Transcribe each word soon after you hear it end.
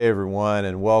Hey everyone,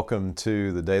 and welcome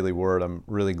to the Daily Word. I'm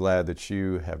really glad that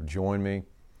you have joined me.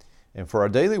 And for our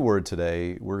Daily Word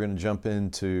today, we're going to jump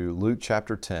into Luke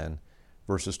chapter 10,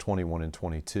 verses 21 and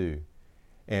 22.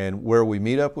 And where we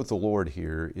meet up with the Lord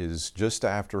here is just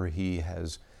after He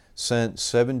has sent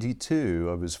 72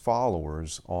 of His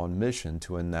followers on mission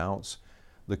to announce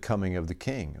the coming of the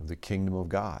King, of the kingdom of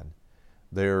God.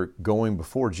 They're going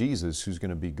before Jesus, who's going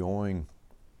to be going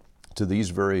to these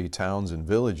very towns and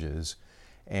villages,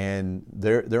 and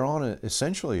they're on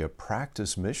essentially a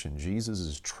practice mission. Jesus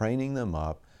is training them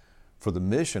up for the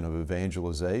mission of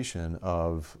evangelization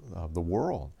of the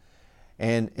world.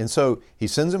 And so He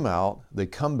sends them out. They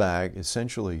come back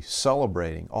essentially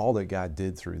celebrating all that God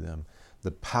did through them,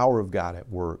 the power of God at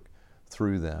work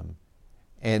through them.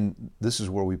 And this is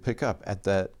where we pick up. At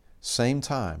that same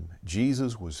time,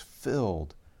 Jesus was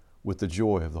filled with the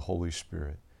joy of the Holy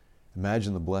Spirit.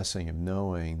 Imagine the blessing of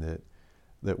knowing that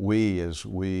we, as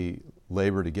we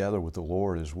labor together with the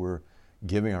Lord, as we're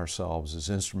giving ourselves as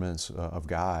instruments of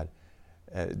God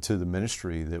to the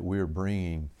ministry, that we're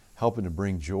helping to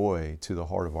bring joy to the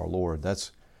heart of our Lord.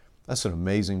 That's an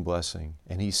amazing blessing.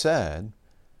 And He said,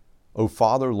 "O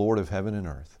Father, Lord of heaven and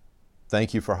earth,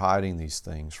 thank you for hiding these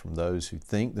things from those who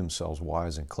think themselves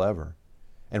wise and clever,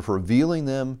 and for revealing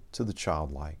them to the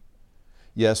childlike.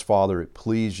 Yes, Father, it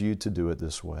pleased you to do it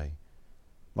this way.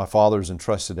 My Father has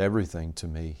entrusted everything to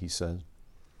me," He said.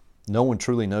 "No one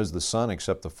truly knows the Son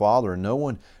except the Father, and no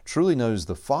one truly knows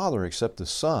the Father except the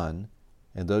Son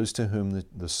and those to whom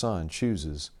the Son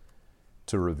chooses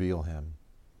to reveal Him."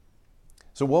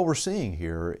 So what we're seeing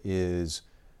here is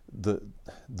the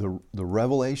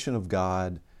revelation of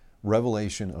God,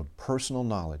 revelation of personal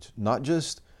knowledge, not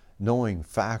just knowing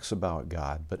facts about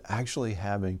God, but actually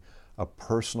having a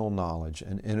personal knowledge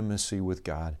and intimacy with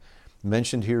God.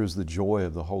 Mentioned here is the joy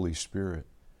of the Holy Spirit,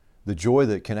 the joy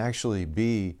that can actually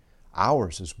be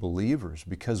ours as believers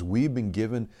because we've been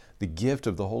given the gift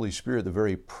of the Holy Spirit, the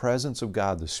very presence of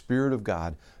God, the Spirit of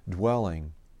God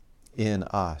dwelling in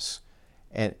us.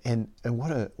 And what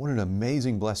an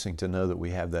amazing blessing to know that we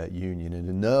have that union and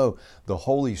to know the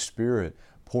Holy Spirit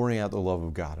pouring out the love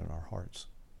of God in our hearts.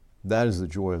 That is the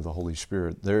joy of the Holy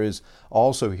Spirit. There is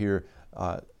also here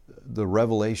the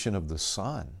revelation of the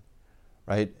Son.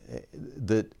 Right?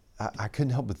 That I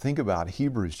couldn't help but think about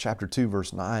Hebrews chapter 2,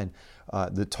 verse 9,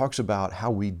 that talks about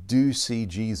how we do see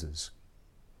Jesus.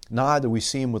 Not that we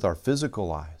see Him with our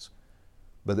physical eyes,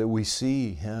 but that we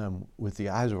see Him with the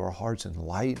eyes of our hearts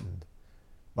enlightened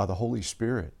by the Holy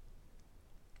Spirit.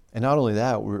 And not only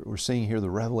that, we're seeing here the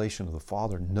revelation of the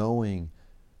Father, knowing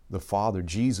the Father,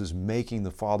 Jesus making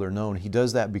the Father known. He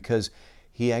does that because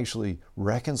He actually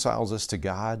reconciles us to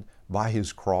God by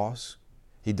His cross.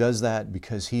 He does that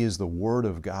because He is the Word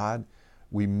of God.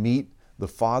 We meet the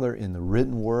Father in the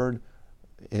written Word,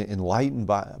 enlightened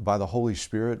by the Holy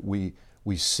Spirit. We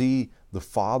see the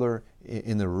Father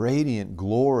in the radiant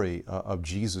glory of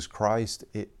Jesus Christ.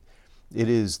 It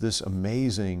is this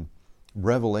amazing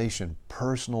revelation,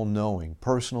 personal knowing,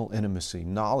 personal intimacy,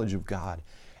 knowledge of God.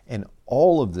 And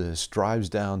all of this drives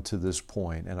down to this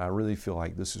point, and I really feel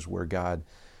like this is where God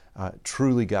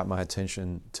truly got my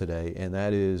attention today, and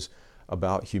that is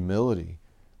about humility,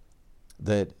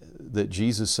 that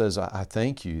Jesus says, I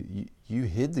thank you. You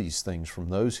hid these things from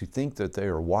those who think that they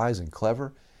are wise and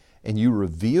clever, and you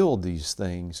revealed these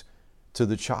things to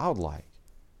the childlike,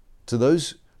 to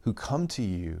those who come to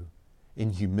you in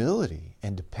humility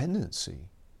and dependency.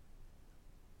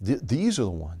 These are the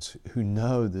ones who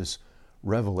know this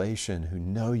revelation, who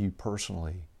know you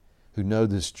personally, who know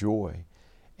this joy.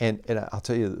 And I'll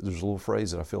tell you, there's a little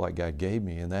phrase that I feel like God gave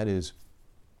me, and that is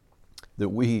that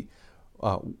we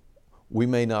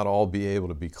may not all be able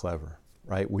to be clever,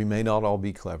 right? We may not all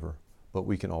be clever, but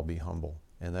we can all be humble,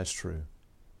 and that's true.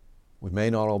 We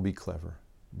may not all be clever,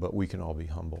 but we can all be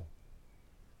humble.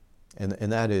 And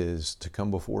that is to come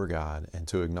before God and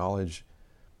to acknowledge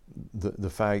the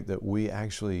fact that we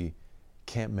actually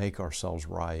can't make ourselves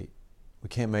right. We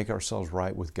can't make ourselves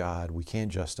right with God. We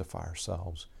can't justify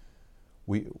ourselves.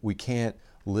 We can't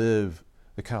live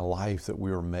the kind of life that we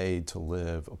were made to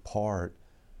live apart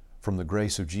from the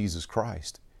grace of Jesus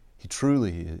Christ. He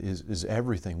truly is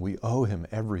everything. We owe Him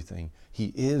everything.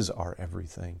 He is our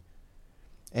everything.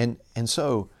 And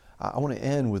so I want to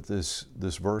end with this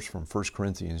verse from 1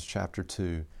 Corinthians chapter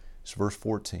 2, it's verse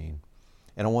 14.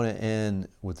 And I want to end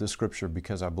with this scripture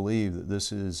because I believe that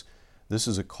this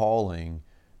is a calling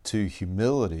to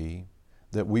humility,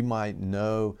 that we might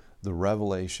know the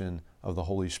revelation of the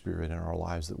Holy Spirit in our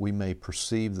lives, that we may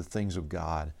perceive the things of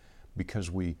God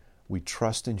because we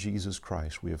trust in Jesus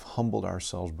Christ. We have humbled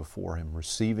ourselves before Him,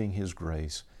 receiving His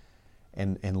grace,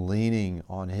 and leaning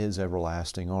on His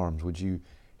everlasting arms. Would you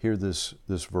hear this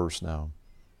verse now?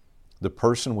 The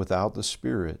person without the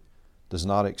Spirit does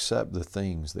not accept the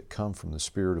things that come from the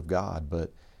Spirit of God,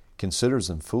 but considers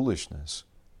them foolishness,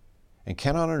 and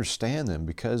cannot understand them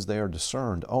because they are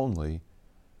discerned only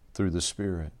through the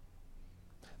Spirit.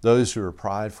 Those who are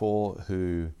prideful,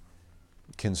 who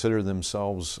consider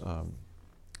themselves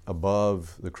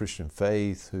above the Christian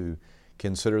faith, who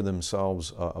consider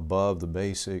themselves above the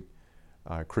basic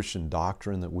Christian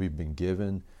doctrine that we've been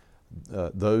given,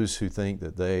 those who think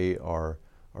that they are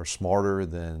smarter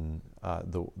than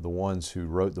the ones who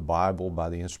wrote the Bible by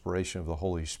the inspiration of the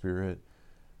Holy Spirit,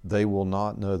 they will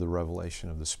not know the revelation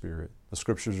of the Spirit. The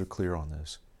Scriptures are clear on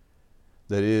this.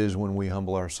 That is, when we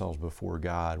humble ourselves before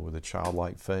God with a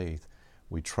childlike faith,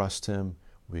 we trust Him,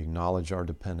 we acknowledge our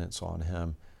dependence on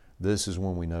Him. This is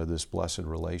when we know this blessed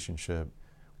relationship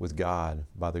with God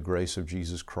by the grace of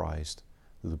Jesus Christ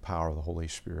through the power of the Holy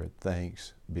Spirit.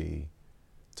 Thanks be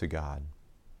to God.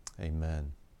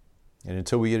 Amen. And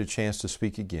until we get a chance to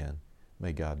speak again,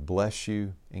 may God bless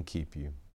you and keep you.